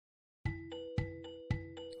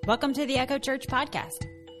Welcome to the Echo Church podcast.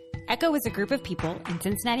 Echo is a group of people in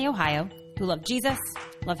Cincinnati, Ohio, who love Jesus,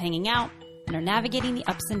 love hanging out, and are navigating the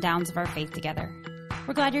ups and downs of our faith together.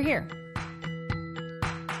 We're glad you're here.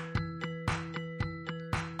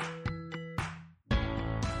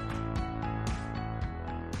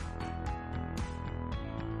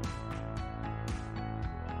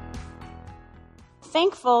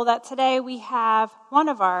 Thankful that today we have one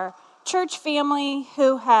of our church family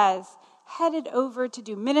who has headed over to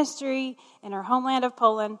do ministry in her homeland of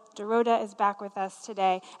Poland. Dorota is back with us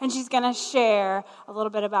today, and she's going to share a little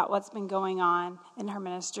bit about what's been going on in her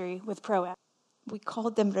ministry with ProM. We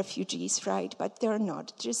call them refugees, right? But they're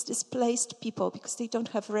not. Just displaced people because they don't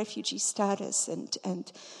have refugee status, and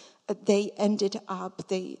they ended up,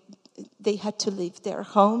 they had to leave their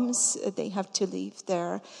homes, they have to leave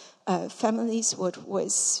their families, what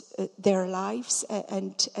was their lives,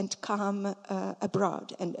 and come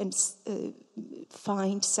abroad and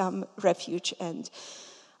find some refuge. And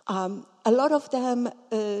a lot of them,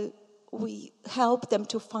 we help them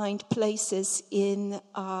to find places in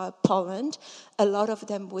Poland, a lot of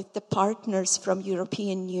them with the partners from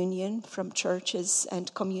European Union, from churches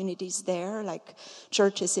and communities there, like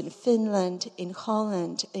churches in Finland, in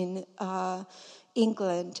Holland, in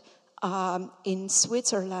England, in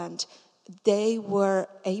Switzerland. They were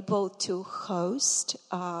able to host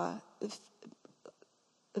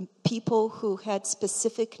people who had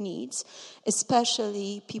specific needs,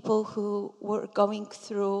 especially people who were going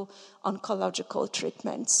through oncological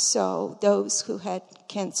treatments. So those who had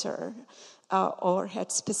cancer or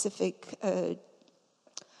had specific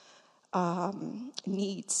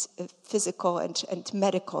needs, physical and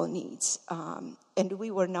medical needs. And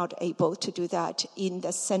we were not able to do that in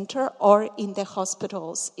the center or in the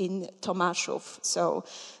hospitals in Tomaszów. So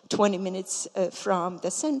 20 minutes from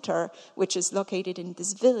the center, which is located in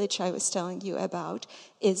this village I was telling you about,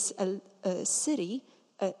 is a city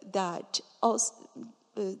that also,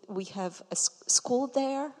 we have a school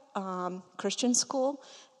there, Christian school,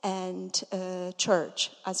 and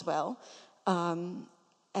church as well.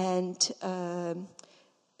 And a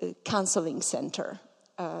counseling center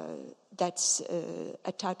that's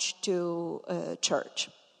attached to a church.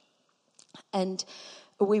 And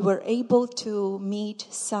we were able to meet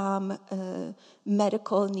some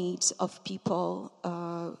medical needs of people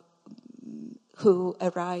who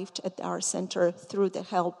arrived at our center through the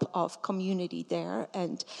help of community there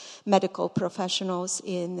and medical professionals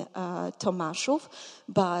in Tomaszów.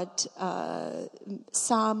 But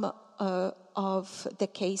some of the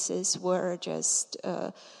cases were just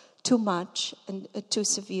too much and too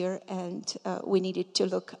severe, and we needed to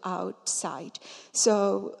look outside.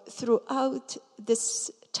 So throughout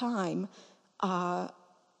this time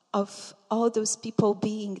of all those people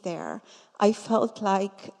being there, I felt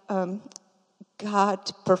like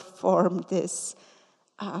God performed this,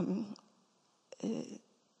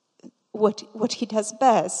 what He does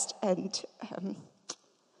best, and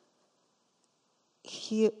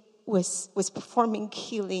He was performing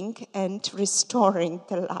healing and restoring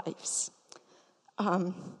their lives.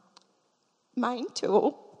 Mine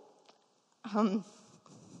too.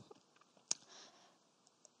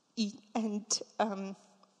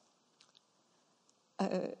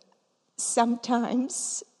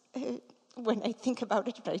 Sometimes when I think about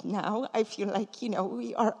it right now, I feel like,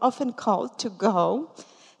 we are often called to go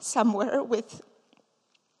somewhere with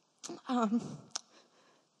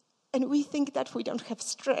and we think that we don't have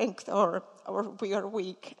strength or we are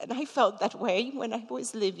weak. And I felt that way when I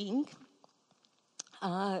was living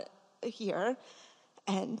here.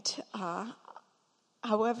 And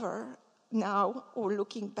however, now, or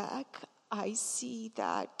looking back, I see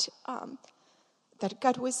that that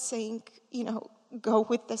God was saying, go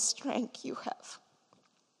with the strength you have.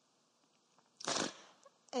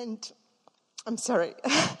 And I'm sorry.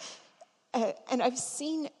 And I've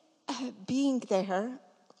seen being there,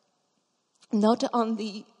 not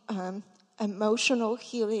only emotional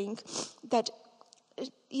healing, that,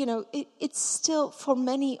 it's still, for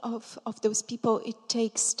many of those people, it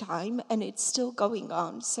takes time and it's still going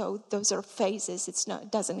on. So those are phases. It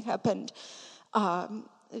doesn't happen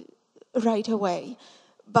right away.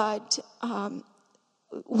 But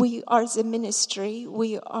we are the ministry,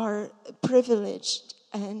 we are privileged,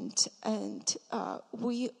 and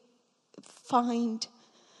we find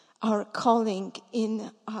our calling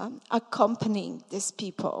in accompanying these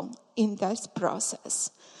people in this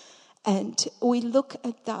process. And we look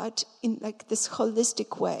at that in this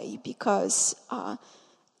holistic way, because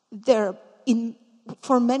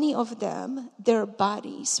for many of them, their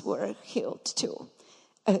bodies were healed too.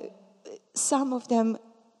 Some of them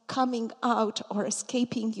coming out or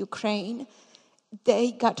escaping Ukraine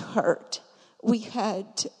they got hurt. We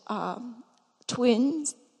had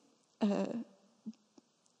twins,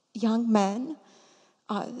 young men,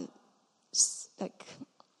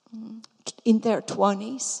 in their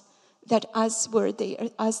 20s, that as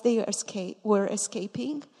they were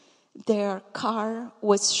escaping, their car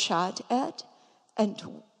was shot at, and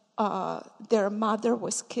their mother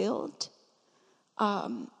was killed.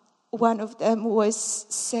 One of them was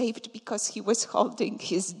saved because he was holding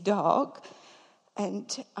his dog,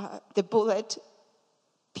 and the bullet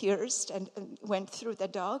pierced and went through the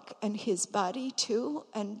dog and his body too,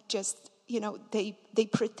 and just, they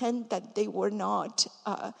pretend that they were not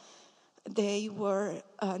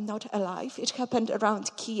alive. It happened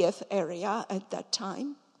around Kiev area at that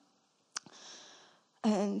time.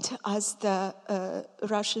 And as the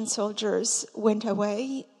Russian soldiers went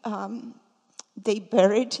away, they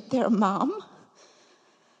buried their mom.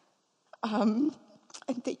 And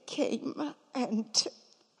they came and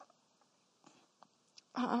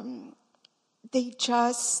they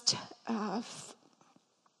just, a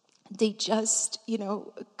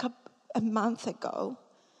month ago,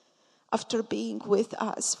 after being with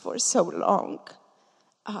us for so long,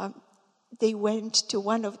 they went to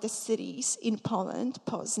one of the cities in Poland,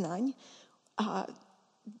 Poznań.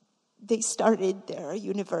 They started their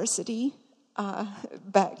university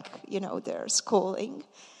back, their schooling.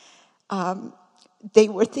 They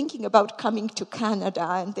were thinking about coming to Canada,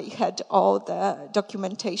 and they had all the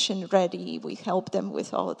documentation ready. We helped them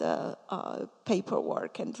with all the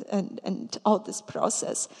paperwork and all this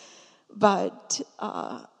process. But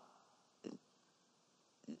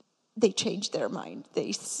they changed their mind.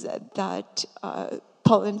 They said that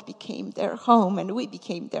Poland became their home, and we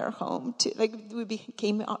became their home too. We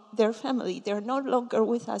became their family. They're no longer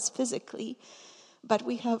with us physically, but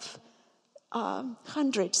we have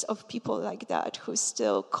hundreds of people like that who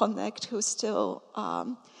still connect, who still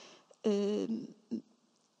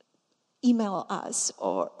email us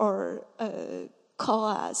or call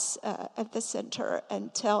us at the center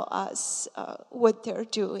and tell us what they're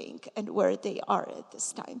doing and where they are at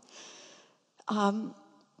this time.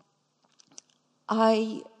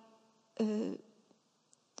 I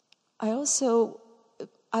also,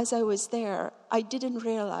 as I was there, I didn't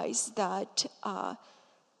realize that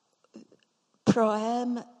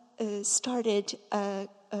Pro-Am started a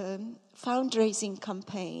fundraising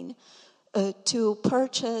campaign to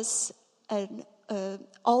purchase an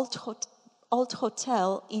old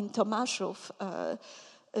hotel in Tomaszów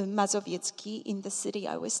Mazowiecki, in the city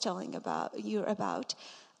I was telling you about,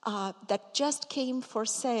 that just came for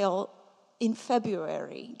sale in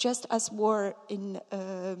February, just as war in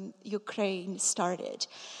Ukraine started.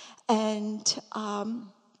 And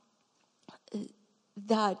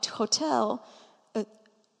that hotel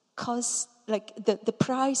cost, the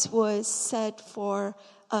price was set for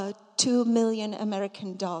 $2 million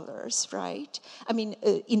American dollars, right? I mean,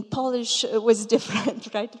 in Polish it was different,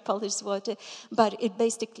 right? Polish zloty, but it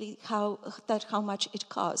basically how much it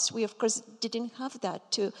cost. We of course didn't have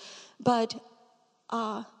that too, but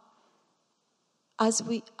as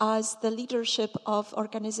the leadership of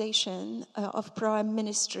organization of Pro-Am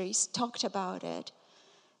Ministries talked about it,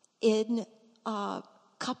 in a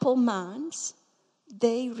couple months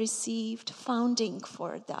they received funding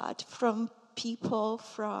for that from people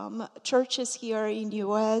from churches here in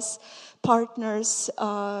U.S., partners,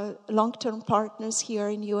 long-term partners here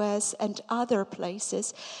in U.S. and other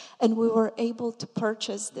places, and we were able to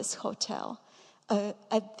purchase this hotel.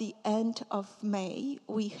 At the end of May,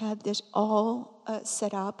 we had this all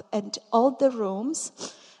set up, and all the rooms,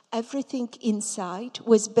 everything inside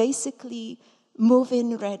was basically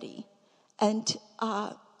move-in ready. And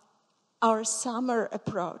our summer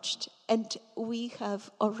approached, and we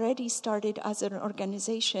have already started as an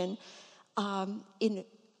organization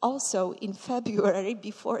also in February,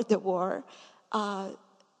 before the war.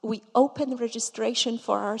 We opened registration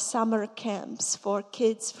for our summer camps for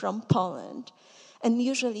kids from Poland. And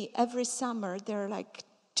usually every summer there are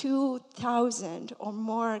 2,000 or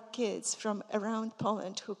more kids from around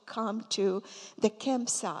Poland who come to the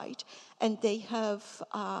campsite, and they have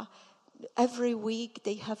every week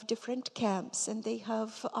they have different camps, and they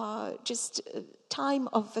have just time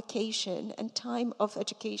of vacation and time of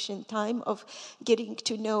education, time of getting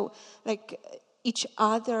to know each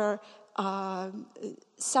other,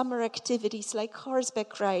 summer activities like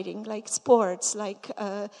horseback riding, like sports, like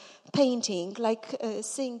painting, like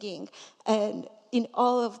singing. And in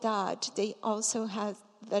all of that, they also have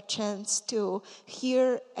the chance to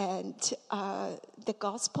hear the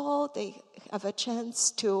gospel. They have a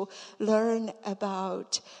chance to learn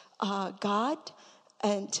about God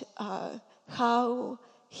and how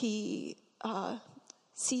He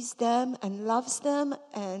sees them and loves them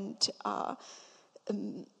and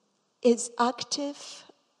is active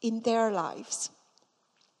in their lives.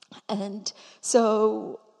 And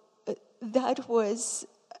so that was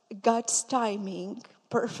God's timing,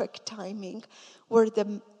 perfect timing, where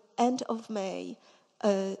the end of May,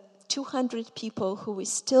 200 people who we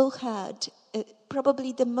still had,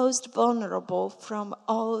 probably the most vulnerable from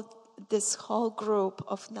all this whole group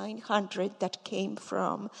of 900 that came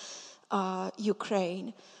from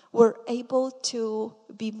Ukraine, were able to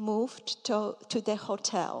be moved to the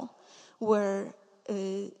hotel where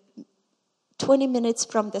 20 minutes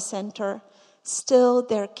from the center, still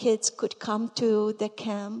their kids could come to the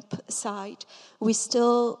campsite. We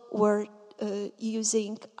still were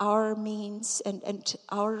using our means and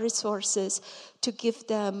our resources to give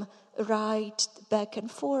them a ride back and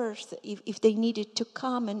forth if they needed to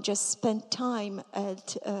come and just spend time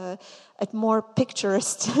at more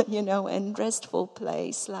picturesque, and restful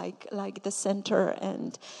place like the center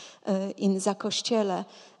and in Zakościele.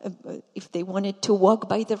 If they wanted to walk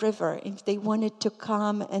by the river, if they wanted to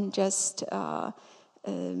come and just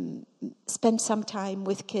spend some time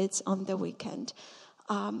with kids on the weekend.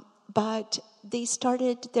 But they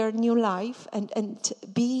started their new life and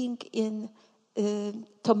being in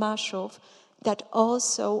Tomaszów, that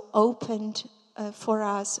also opened for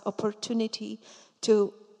us opportunity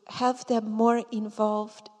to have them more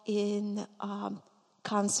involved in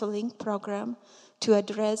counseling program to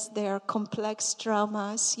address their complex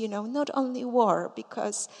traumas, not only war,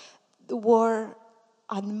 because the war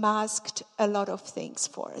unmasked a lot of things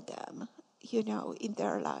for them, in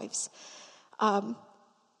their lives.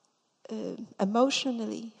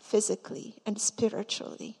 Emotionally, physically, and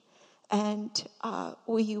spiritually. And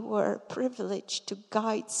we were privileged to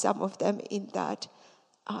guide some of them in that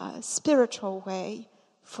spiritual way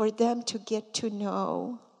for them to get to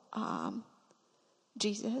know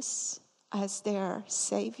Jesus as their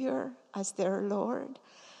Savior, as their Lord,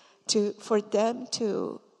 for them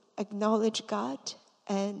to acknowledge God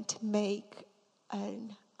and make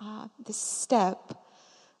the step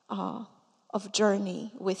of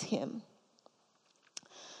journey with Him.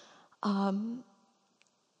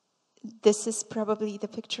 This is probably the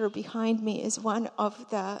picture behind me is one of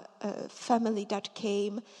the family that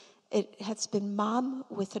came. It has been mom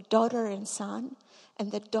with a daughter and son,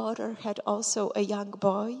 and the daughter had also a young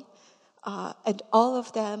boy, and all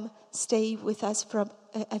of them stay with us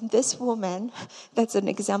and this woman, that's an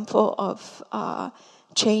example of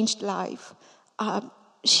changed life.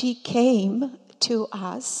 She came to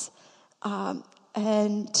us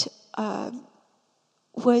and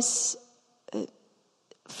was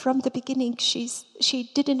from the beginning. She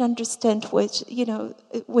didn't understand what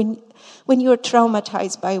when you're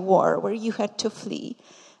traumatized by war, where you had to flee,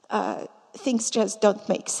 things just don't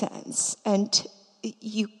make sense, and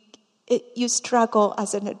you struggle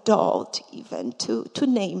as an adult even to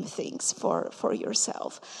name things for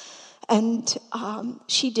yourself, and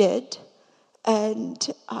she did, and.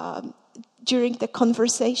 During the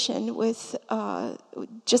conversation with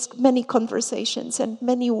just many conversations and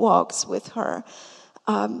many walks with her,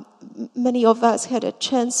 many of us had a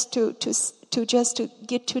chance to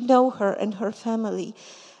get to know her and her family.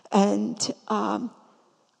 And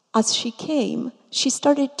as she came, she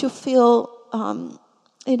started to feel,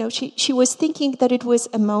 she was thinking that it was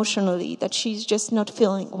emotionally, that she's just not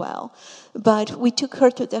feeling well. But we took her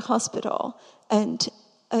to the hospital, and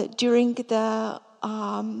during the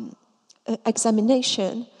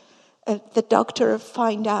examination, the doctor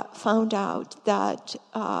found out that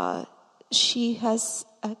she has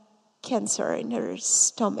a cancer in her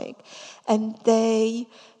stomach, and they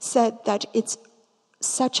said that it's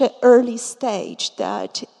such an early stage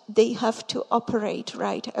that they have to operate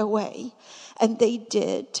right away, and they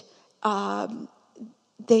did.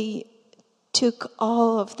 They took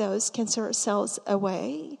all of those cancer cells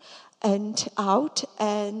away and out,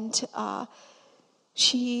 and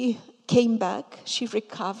she came back, she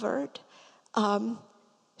recovered,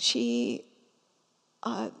 she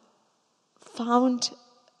found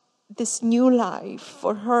this new life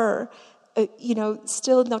for her,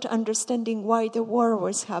 still not understanding why the war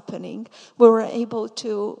was happening. We were able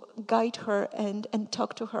to guide her and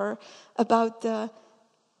talk to her about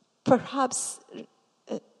perhaps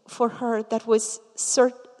for her that was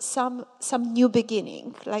some new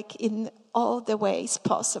beginning, like in all the ways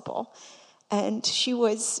possible. And she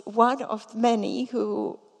was one of many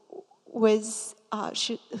who was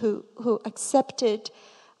who accepted,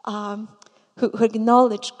 who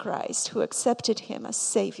acknowledged Christ, who accepted Him as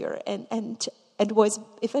Savior, and was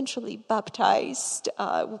eventually baptized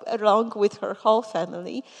along with her whole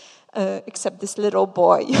family, except this little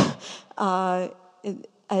boy.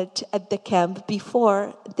 at the camp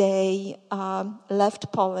before they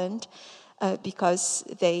left Poland because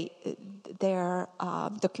their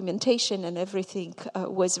documentation and everything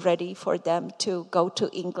was ready for them to go to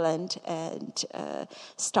England and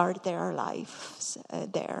start their lives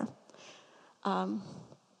there.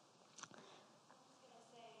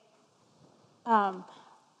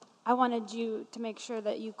 I wanted you to make sure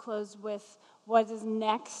that you closed with what is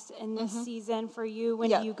next in this season for you. When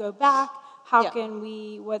do you go back? How can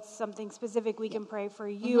what's something specific we can pray for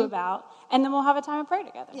you about? And then we'll have a time of prayer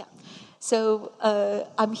together. Yeah. So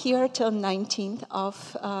I'm here till 19th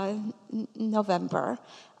of November.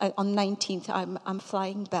 On 19th, I'm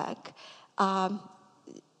flying back.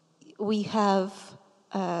 We have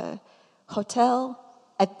a hotel.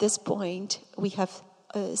 At this point, we have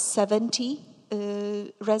 70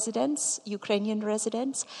 residents, Ukrainian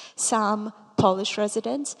residents, some Polish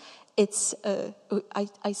residents. It's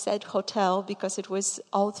I said hotel because it was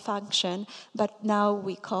old function, but now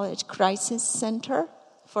we call it Crisis Center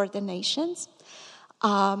for the Nations,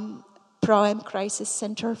 Pro-Am Crisis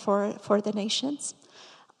Center for the Nations.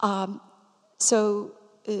 So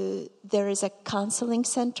there is a counseling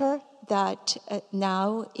center that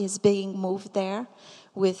now is being moved there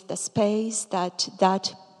with the space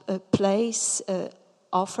that place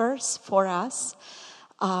offers for us.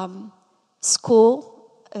 School.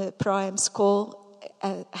 Pro-Am school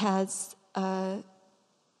has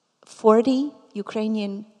 40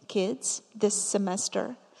 Ukrainian kids this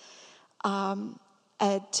semester.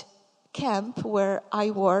 At camp where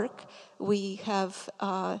I work, we have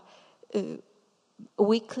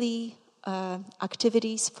weekly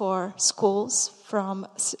activities for schools from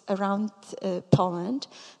around Poland.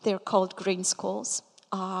 They're called green schools.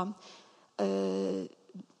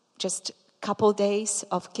 Just couple days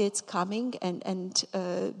of kids coming and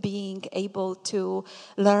being able to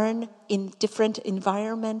learn in different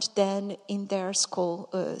environment than in their school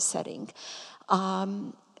setting.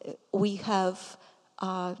 We have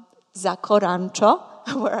Zakorancho,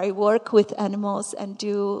 where I work with animals and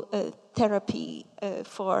do therapy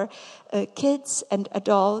for kids and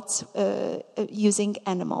adults using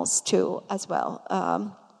animals too as well.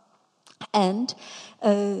 And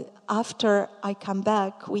after I come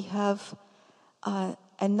back, we have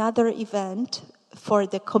another event for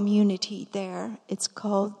the community there. It's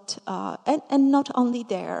called, and not only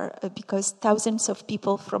there, because thousands of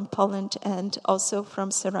people from Poland and also from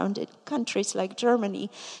surrounding countries like Germany.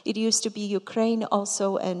 It used to be Ukraine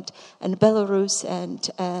also, and Belarus,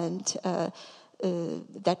 and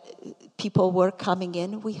that people were coming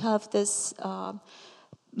in. We have this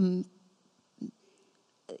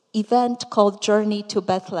event called Journey to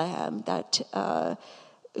Bethlehem that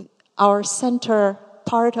our center,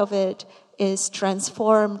 part of it, is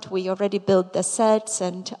transformed. We already built the sets,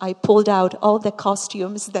 and I pulled out all the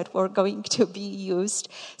costumes that were going to be used.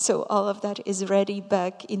 So all of that is ready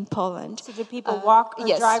back in Poland. So do people walk or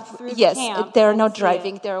drive through the camp? Yes, they're not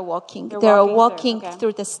driving, they're walking. They're walking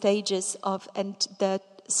through the stages of, and the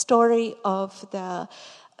story of the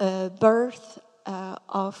birth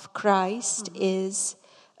of Christ is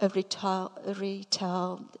retold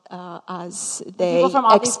as they people from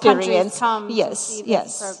all experience. These come yes.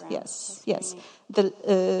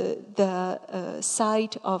 The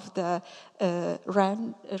site of the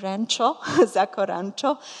rancho,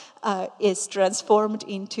 Zakorancho, is transformed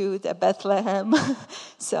into the Bethlehem,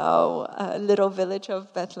 so a little village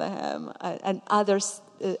of Bethlehem, and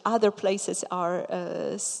other places are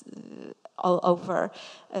all over.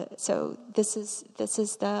 So this is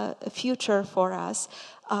the future for us.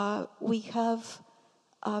 We have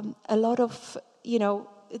a lot of,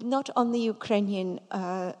 not only Ukrainian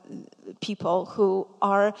people who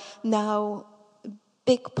are now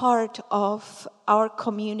big part of our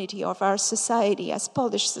community, of our society, as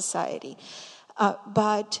Polish society,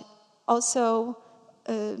 but also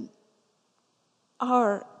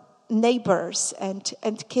our neighbors and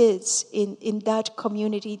kids in that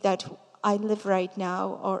community that I live right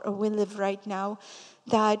now, or we live right now,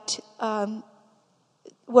 that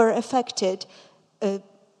were affected,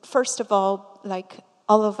 first of all, like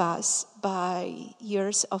all of us, by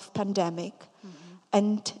years of pandemic,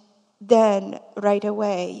 and then right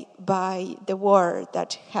away by the war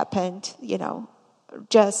that happened,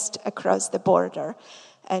 just across the border,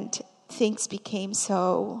 and things became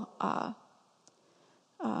so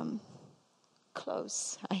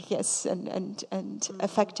close, I guess, and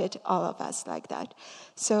affected all of us like that.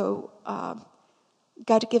 So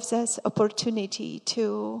God gives us opportunity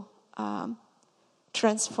to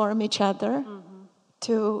transform each other,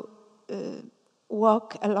 to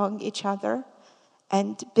walk along each other,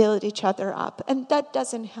 and build each other up. And that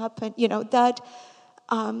doesn't happen, that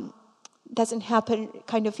doesn't happen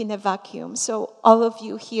kind of in a vacuum. So all of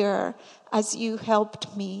you here, as you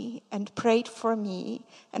helped me and prayed for me,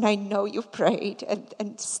 and I know you've prayed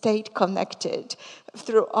and stayed connected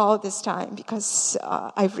through all this time, because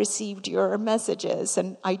I've received your messages,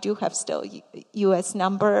 and I do have still US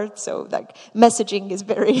number, so like messaging is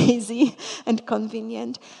very easy and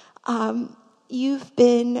convenient. You've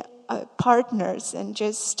been partners and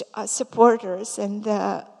just supporters and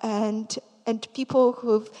people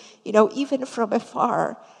who've, even from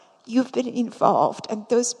afar, you've been involved, and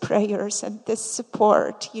those prayers and this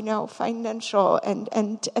support, financial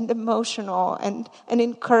and emotional and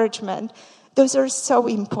encouragement, those are so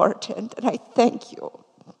important, and I thank you.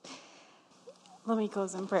 Let me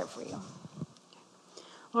close in prayer for you.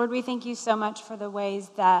 Lord, we thank you so much for the ways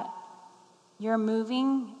that you're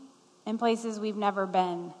moving in places we've never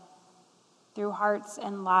been, through hearts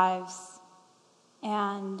and lives,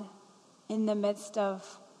 and in the midst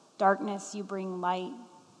of darkness, you bring light.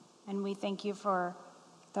 And we thank you for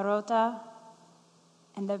Dorota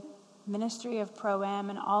and the ministry of Pro-Am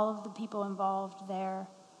and all of the people involved there.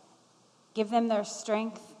 Give them their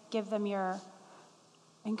strength. Give them your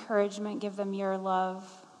encouragement. Give them your love.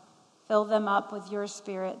 Fill them up with your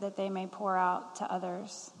spirit that they may pour out to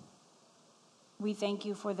others. We thank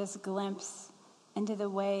you for this glimpse into the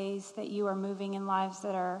ways that you are moving in lives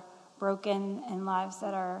that are broken and lives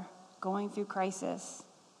that are going through crisis.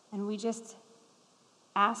 And we just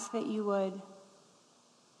ask that you would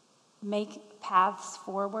make paths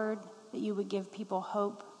forward, that you would give people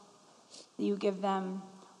hope, that you give them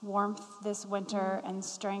warmth this winter and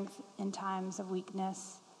strength in times of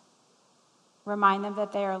weakness. Remind them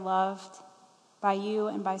that they are loved by you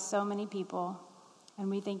and by so many people. And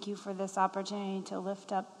we thank you for this opportunity to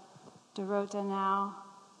lift up Dorota now.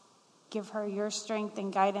 Give her your strength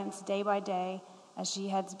and guidance day by day as she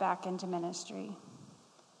heads back into ministry.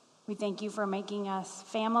 We thank you for making us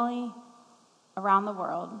family around the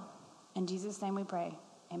world. In Jesus' name we pray.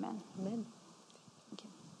 Amen. Amen. Thank you.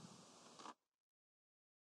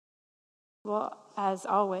 Well, as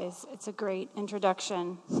always, it's a great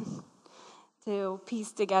introduction to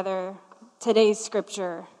piece together today's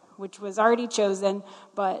scripture, which was already chosen,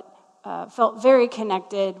 but felt very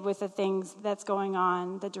connected with the things that's going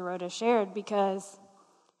on that Dorota shared, because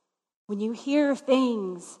when you hear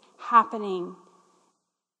things happening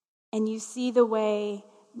and you see the way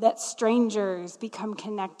that strangers become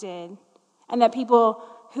connected and that people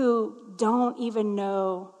who don't even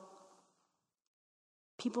know,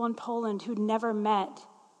 people in Poland who never met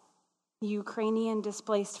Ukrainian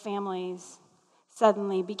displaced families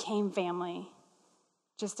suddenly became family,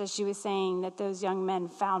 just as she was saying that those young men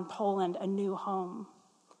found Poland a new home.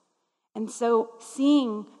 And so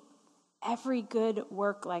seeing every good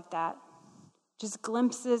work like that, just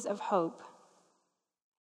glimpses of hope,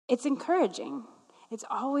 it's encouraging. It's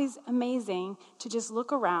always amazing to just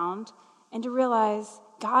look around and to realize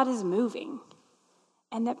God is moving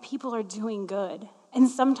and that people are doing good. And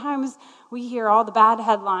sometimes we hear all the bad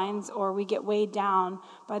headlines or we get weighed down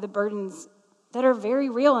by the burdens that are very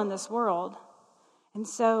real in this world. And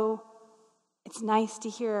so it's nice to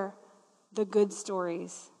hear the good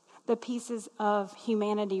stories, the pieces of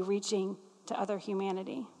humanity reaching to other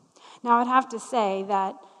humanity. Now, I'd have to say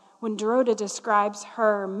that when Dorota describes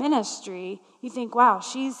her ministry, you think, wow,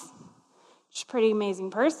 she's a pretty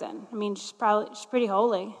amazing person. I mean, she's pretty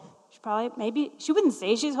holy. Maybe she wouldn't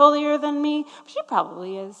say she's holier than me, but she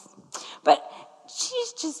probably is. But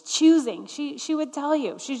she's just choosing. She would tell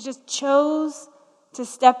you. She just chose to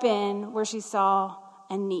step in where she saw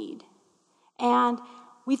a need. And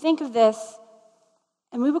we think of this,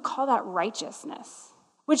 and we would call that righteousness,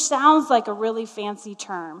 which sounds like a really fancy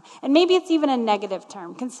term. And maybe it's even a negative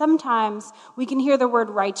term, because sometimes we can hear the word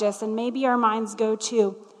righteous, and maybe our minds go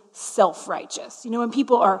to self-righteous. When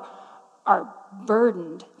people are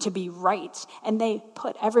burdened to be right, and they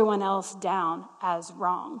put everyone else down as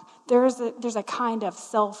wrong. There's a kind of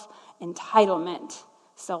self-entitlement,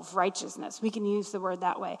 self-righteousness. We can use the word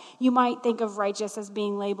that way. You might think of righteous as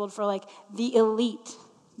being labeled for like the elite,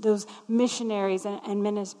 those missionaries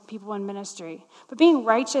and people in ministry. But being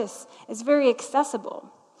righteous is very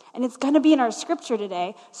accessible. And it's going to be in our scripture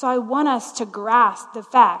today. So I want us to grasp the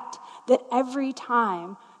fact that every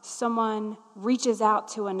time someone reaches out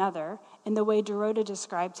to another in the way Dorota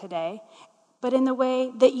described today, but in the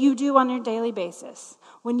way that you do on your daily basis,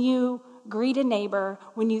 when you greet a neighbor,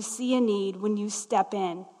 when you see a need, when you step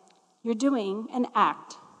in, you're doing an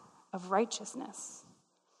act of righteousness.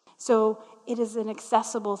 So it is an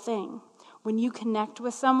accessible thing. When you connect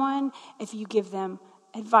with someone, if you give them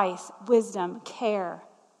advice, wisdom, care.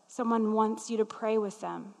 Someone wants you to pray with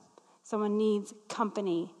them. Someone needs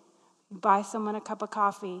company. You buy someone a cup of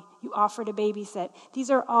coffee. You offer to babysit. These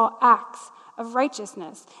are all acts of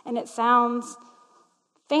righteousness. And it sounds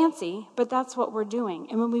fancy, but that's what we're doing.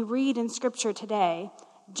 And when we read in Scripture today,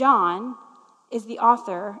 John is the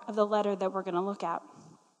author of the letter that we're going to look at.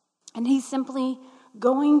 And he's simply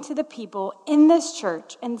going to the people in this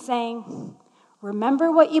church and saying,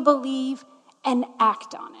 remember what you believe and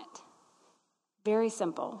act on it. Very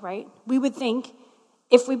simple, right? We would think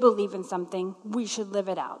if we believe in something, we should live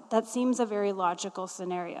it out. That seems a very logical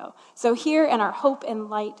scenario. So here in our Hope and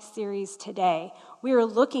Light series today, we are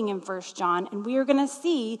looking in 1 John, and we are going to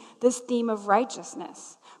see this theme of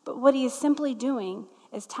righteousness. But what he is simply doing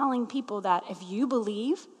is telling people that if you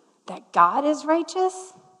believe that God is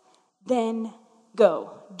righteous, then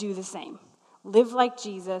go do the same. Live like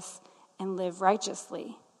Jesus and live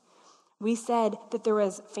righteously. We said that there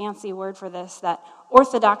was a fancy word for this, that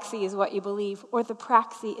orthodoxy is what you believe.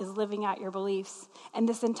 Orthopraxy is living out your beliefs. And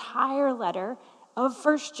this entire letter of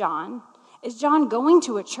 1 John is John going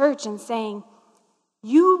to a church and saying,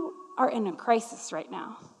 you are in a crisis right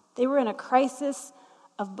now. They were in a crisis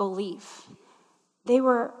of belief. They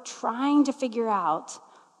were trying to figure out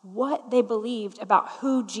what they believed about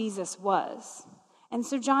who Jesus was. And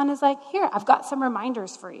so John is like, here, I've got some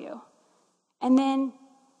reminders for you. And then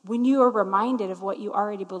when you are reminded of what you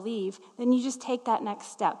already believe, then you just take that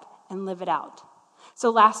next step and live it out. So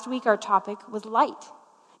last week our topic was light.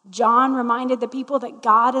 John reminded the people that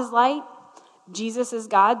God is light, Jesus is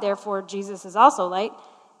God, therefore Jesus is also light,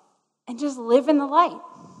 and just live in the light.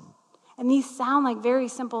 And these sound like very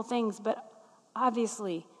simple things, but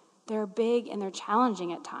obviously they're big and they're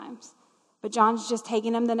challenging at times. But John's just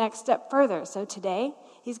taking them the next step further. So today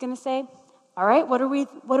he's going to say, all right, what do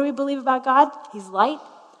we believe about God? He's light.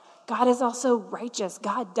 God is also righteous.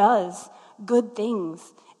 God does good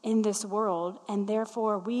things in this world. And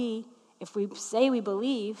therefore if we say we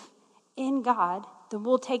believe in God, then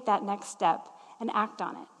we'll take that next step and act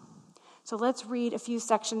on it. So let's read a few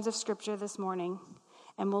sections of Scripture this morning,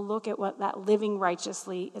 and we'll look at what that living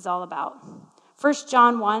righteously is all about. 1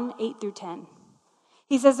 John 1, 8 through 10.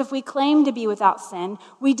 He says, if we claim to be without sin,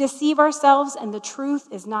 we deceive ourselves and the truth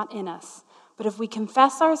is not in us. But if we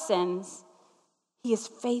confess our sins, he is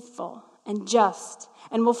faithful and just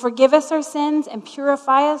and will forgive us our sins and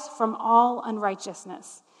purify us from all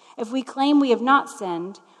unrighteousness. If we claim we have not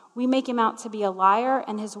sinned, we make him out to be a liar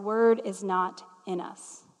and his word is not in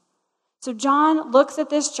us. So John looks at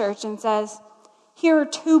this church and says, here are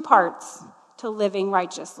two parts to living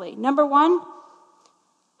righteously. Number one,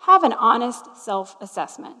 have an honest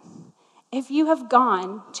self-assessment. If you have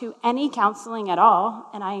gone to any counseling at all,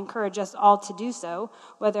 and I encourage us all to do so,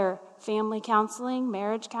 whether family counseling,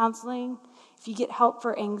 marriage counseling, if you get help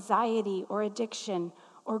for anxiety or addiction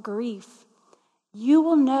or grief, you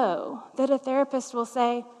will know that a therapist will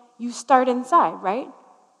say, you start inside, right?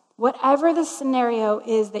 Whatever the scenario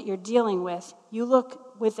is that you're dealing with, you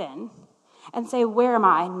look within and say, where am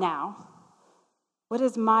I now? What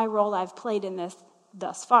is my role I've played in this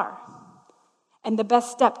thus far? And the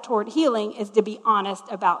best step toward healing is to be honest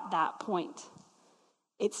about that point.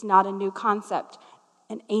 It's not a new concept.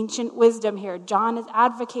 An ancient wisdom here. John is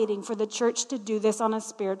advocating for the church to do this on a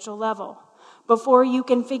spiritual level. Before you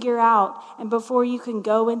can figure out and before you can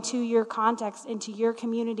go into your context, into your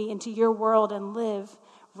community, into your world and live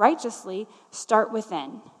righteously, start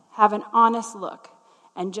within. Have an honest look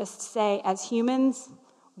and just say, as humans,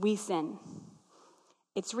 we sin.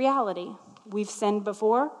 It's reality. We've sinned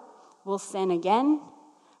before. We'll sin again.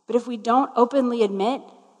 But if we don't openly admit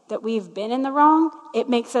that we've been in the wrong, it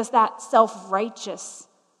makes us that self-righteous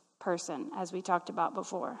person, as we talked about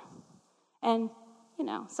before. And,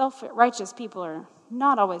 self-righteous people are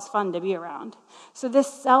not always fun to be around. So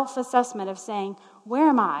this self-assessment of saying, where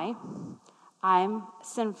am I? I'm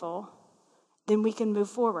sinful. Then we can move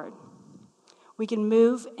forward. We can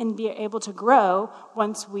move and be able to grow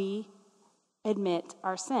once we admit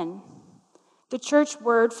our sin. The church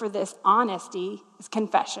word for this honesty is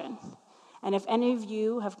confession. And if any of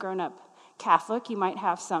you have grown up Catholic, you might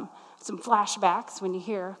have some flashbacks when you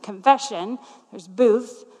hear confession. There's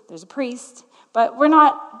booth, there's a priest, but we're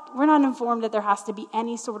not informed that there has to be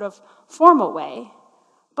any sort of formal way.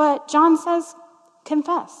 But John says,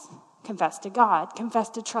 confess. Confess to God, confess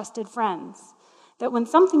to trusted friends. That when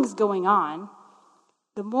something's going on,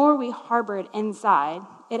 the more we harbor it inside,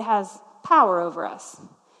 it has power over us.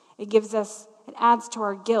 It adds to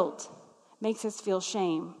our guilt, makes us feel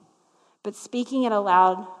shame. But speaking it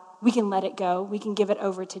aloud, we can let it go. We can give it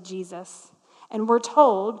over to Jesus. And we're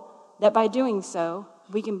told that by doing so,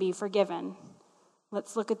 we can be forgiven.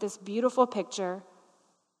 Let's look at this beautiful picture.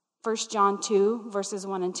 1 John 2, verses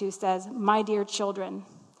 1 and 2 says, "My dear children,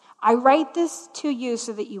 I write this to you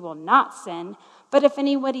so that you will not sin, but if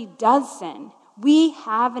anybody does sin, we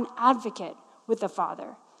have an advocate with the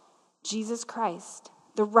Father, Jesus Christ,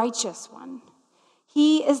 the righteous one.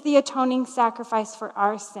 He is the atoning sacrifice for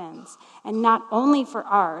our sins, and not only for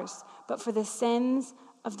ours, but for the sins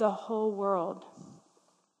of the whole world."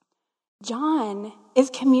 John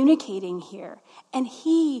is communicating here, and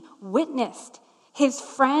he witnessed his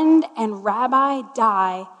friend and rabbi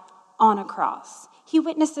die on a cross. He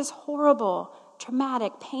witnessed this horrible,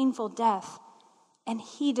 traumatic, painful death, and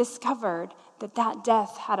he discovered that that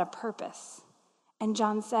death had a purpose. And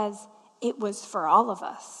John says it was for all of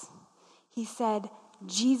us. He said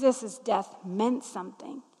Jesus' death meant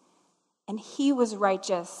something, and he was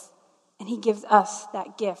righteous, and he gives us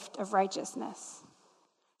that gift of righteousness.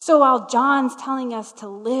 So while John's telling us to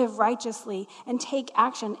live righteously and take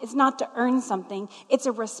action, it's not to earn something. It's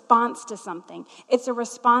a response to something. It's a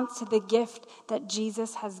response to the gift that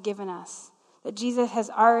Jesus has given us. That Jesus has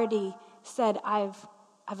already said, I've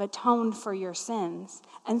atoned for your sins.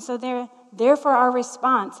 And so therefore our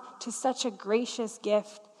response to such a gracious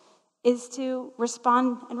gift is to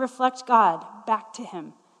respond and reflect God back to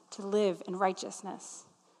him, to live in righteousness.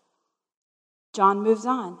 John moves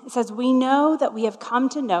on. It says, "We know that we have come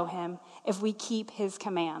to know him if we keep his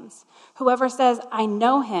commands. Whoever says, 'I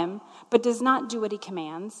know him,' but does not do what he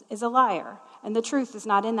commands is a liar, and the truth is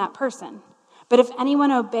not in that person. But if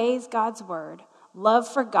anyone obeys God's word, love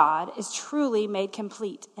for God is truly made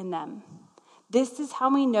complete in them. This is how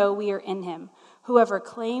we know we are in him. Whoever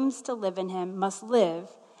claims to live in him must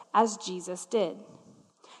live as Jesus did."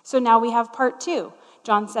 So now we have part 2.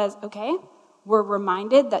 John says, okay, we're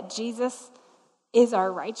reminded that Jesus is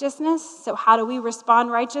our righteousness. So how do we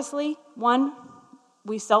respond righteously? 1,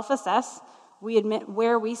 we self-assess. We admit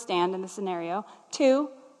where we stand in the scenario. 2,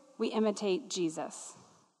 we imitate Jesus.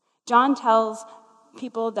 John tells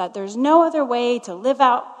people that there's no other way to live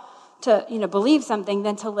out, to believe something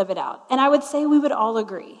than to live it out. And I would say we would all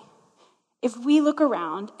agree. If we look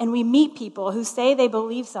around and we meet people who say they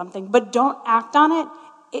believe something but don't act on it,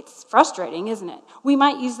 it's frustrating, isn't it? We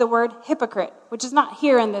might use the word hypocrite, which is not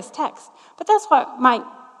here in this text, but that's what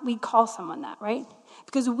we call someone that, right?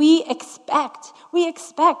 Because we expect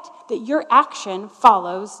that your action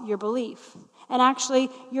follows your belief. And actually,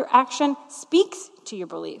 your action speaks to your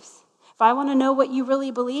beliefs. If I want to know what you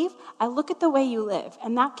really believe, I look at the way you live,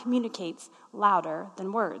 and that communicates louder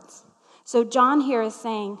than words. So John here is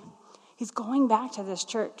saying, he's going back to this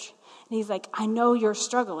church. And he's like, I know you're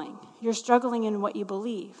struggling. You're struggling in what you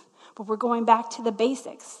believe. But we're going back to the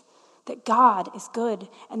basics. That God is good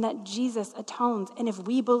and that Jesus atones. And if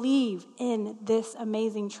we believe in this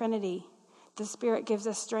amazing Trinity, the Spirit gives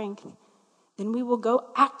us strength, then we will go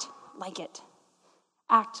act like it.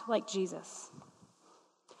 Act like Jesus.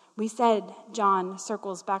 We said John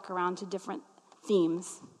circles back around to different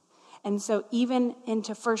themes. And so even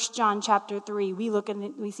into 1 John chapter 3,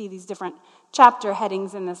 we see these different chapter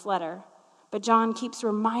headings in this letter. But John keeps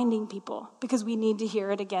reminding people, because we need to hear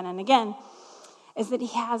it again and again, is that he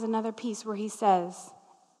has another piece where he says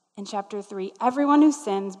in chapter 3, everyone who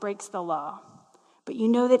sins breaks the law. But you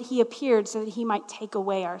know that he appeared so that he might take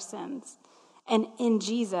away our sins. And in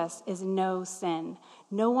Jesus is no sin.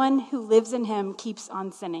 No one who lives in him keeps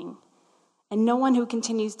on sinning. And no one who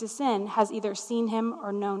continues to sin has either seen him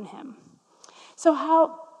or known him.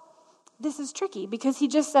 So this is tricky, because he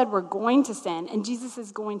just said we're going to sin and Jesus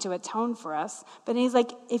is going to atone for us. But he's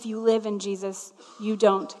like, if you live in Jesus, you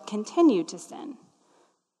don't continue to sin.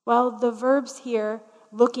 Well, the verb's here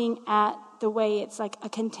looking at the way it's like a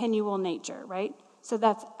continual nature, right? So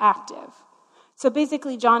that's active. So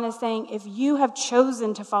basically, John is saying if you have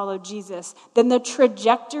chosen to follow Jesus, then the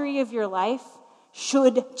trajectory of your life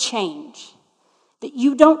should change. That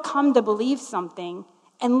you don't come to believe something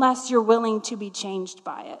unless you're willing to be changed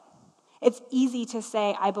by it. It's easy to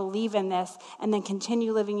say, I believe in this, and then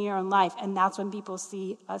continue living your own life, and that's when people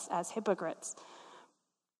see us as hypocrites.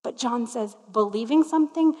 But John says, believing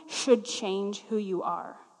something should change who you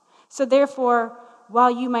are. So therefore,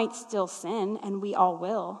 while you might still sin, and we all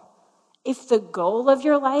will, if the goal of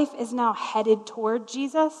your life is now headed toward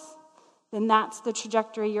Jesus, then that's the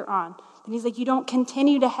trajectory you're on. And he's like, you don't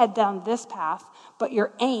continue to head down this path, but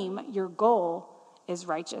your aim, your goal is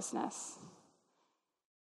righteousness.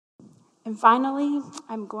 And finally,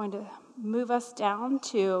 I'm going to move us down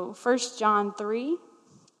to 1 John 3.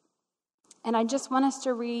 And I just want us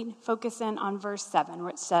to focus in on verse 7,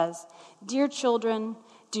 where it says, Dear children,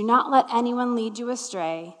 do not let anyone lead you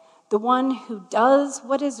astray. The one who does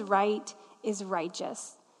what is right is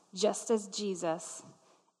righteous, just as Jesus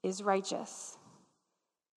is righteous.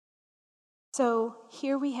 So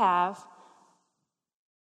here we have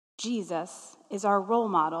Jesus is our role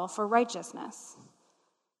model for righteousness.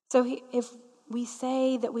 So if we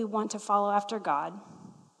say that we want to follow after God,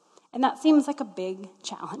 and that seems like a big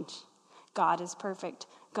challenge. God is perfect.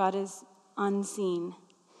 God is unseen.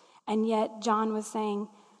 And yet John was saying,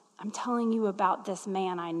 I'm telling you about this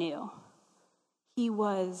man I knew. He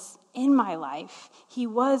was in my life. He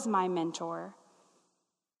was my mentor.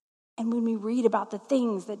 And when we read about the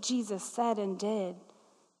things that Jesus said and did,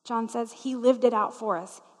 John says he lived it out for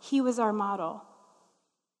us. He was our model.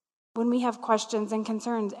 When we have questions and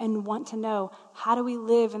concerns and want to know, how do we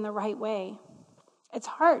live in the right way? It's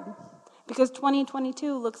hard because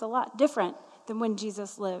 2022 looks a lot different than when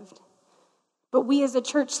Jesus lived. But we as a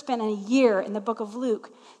church spent a year in the book of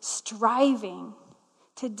Luke striving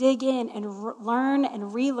to dig in and learn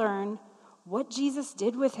and relearn what Jesus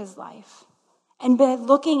did with his life. And by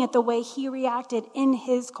looking at the way he reacted in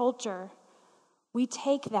his culture, we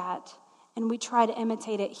take that and we try to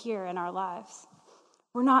imitate it here in our lives.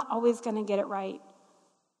 We're not always going to get it right,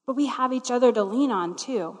 but we have each other to lean on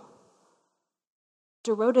too.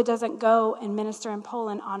 Dorota doesn't go and minister in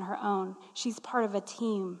Poland on her own. She's part of a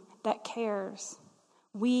team that cares.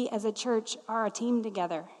 We as a church are a team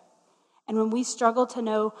together. And when we struggle to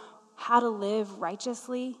know how to live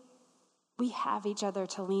righteously, we have each other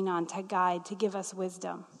to lean on, to guide, to give us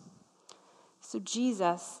wisdom. So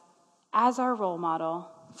Jesus, as our role model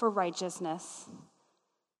for righteousness,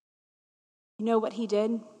 you know what he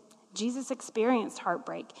did? Jesus experienced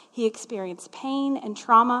heartbreak. He experienced pain and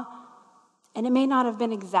trauma, and it may not have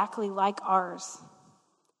been exactly like ours.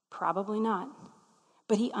 Probably not.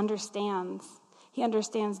 But he understands. He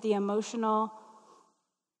understands the emotional.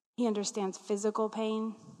 He understands physical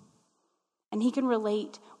pain. And he can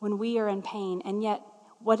relate when we are in pain. And yet,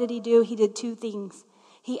 what did he do? He did two things.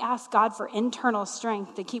 He asked God for internal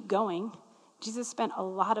strength to keep going. Jesus spent a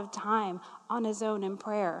lot of time on his own in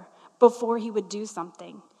prayer before he would do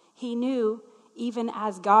something. He knew, even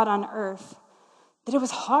as God on earth, that it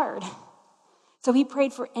was hard. So he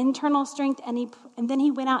prayed for internal strength, and then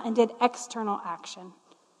he went out and did external action.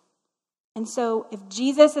 And so if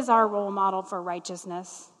Jesus is our role model for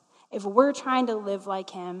righteousness, if we're trying to live like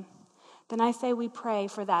him, then I say we pray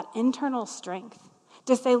for that internal strength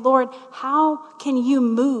to say, Lord, how can you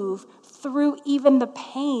move through even the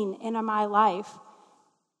pain in my life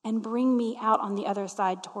and bring me out on the other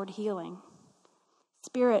side toward healing?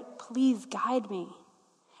 Spirit, please guide me.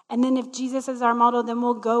 And then if Jesus is our model, then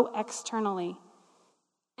we'll go externally.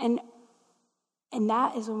 And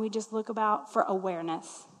that is when we just look about for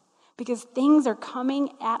awareness. Because things are coming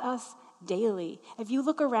at us daily. If you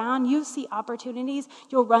look around, you see opportunities.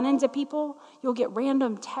 You'll run into people. You'll get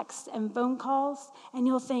random texts and phone calls. And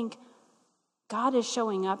you'll think, God is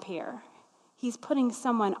showing up here. He's putting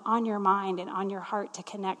someone on your mind and on your heart to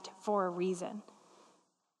connect for a reason.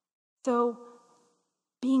 So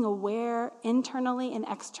being aware internally and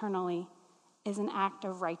externally is an act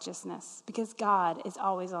of righteousness because God is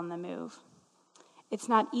always on the move. It's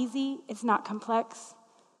not easy. It's not complex.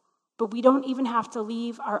 But we don't even have to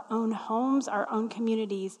leave our own homes, our own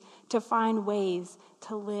communities, to find ways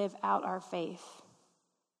to live out our faith.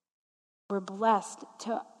 We're blessed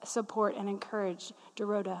to support and encourage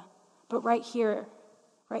Dorota. But right here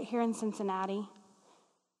in Cincinnati,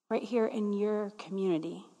 right here in your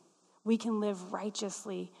community, we can live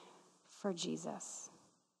righteously for Jesus.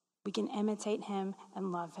 We can imitate him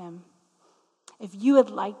and love him. If you would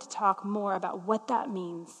like to talk more about what that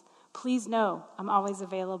means, please know I'm always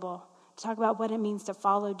available to talk about what it means to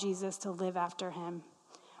follow Jesus, to live after him.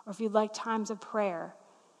 Or if you'd like times of prayer,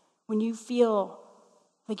 when you feel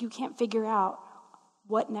like you can't figure out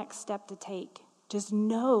what next step to take, just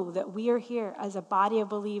know that we are here as a body of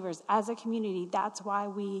believers, as a community. That's why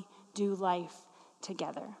we do life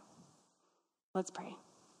together. Let's pray.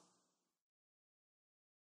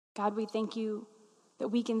 God, we thank you that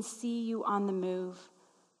we can see you on the move.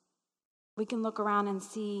 We can look around and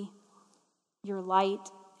see your light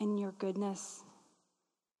and your goodness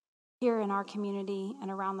here in our community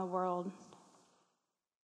and around the world.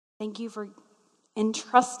 Thank you for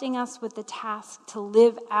entrusting us with the task to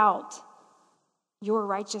live out your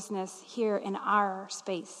righteousness here in our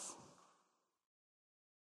space.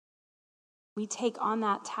 We take on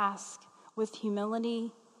that task with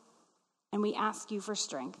humility, and we ask you for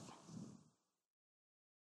strength.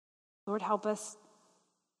 Lord, help us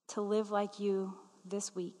to live like you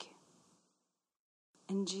this week.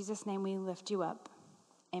 In Jesus' name we lift you up.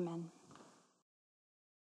 Amen.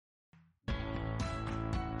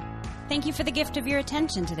 Thank you for the gift of your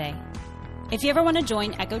attention today. If you ever want to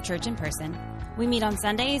join Echo Church in person, we meet on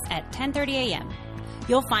Sundays at 10:30 a.m.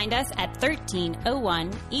 You'll find us at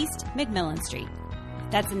 1301 East McMillan Street.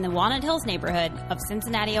 That's in the Walnut Hills neighborhood of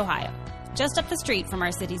Cincinnati, Ohio, just up the street from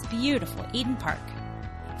our city's beautiful Eden Park.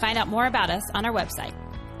 Find out more about us on our website,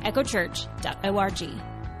 echochurch.org.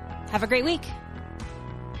 Have a great week.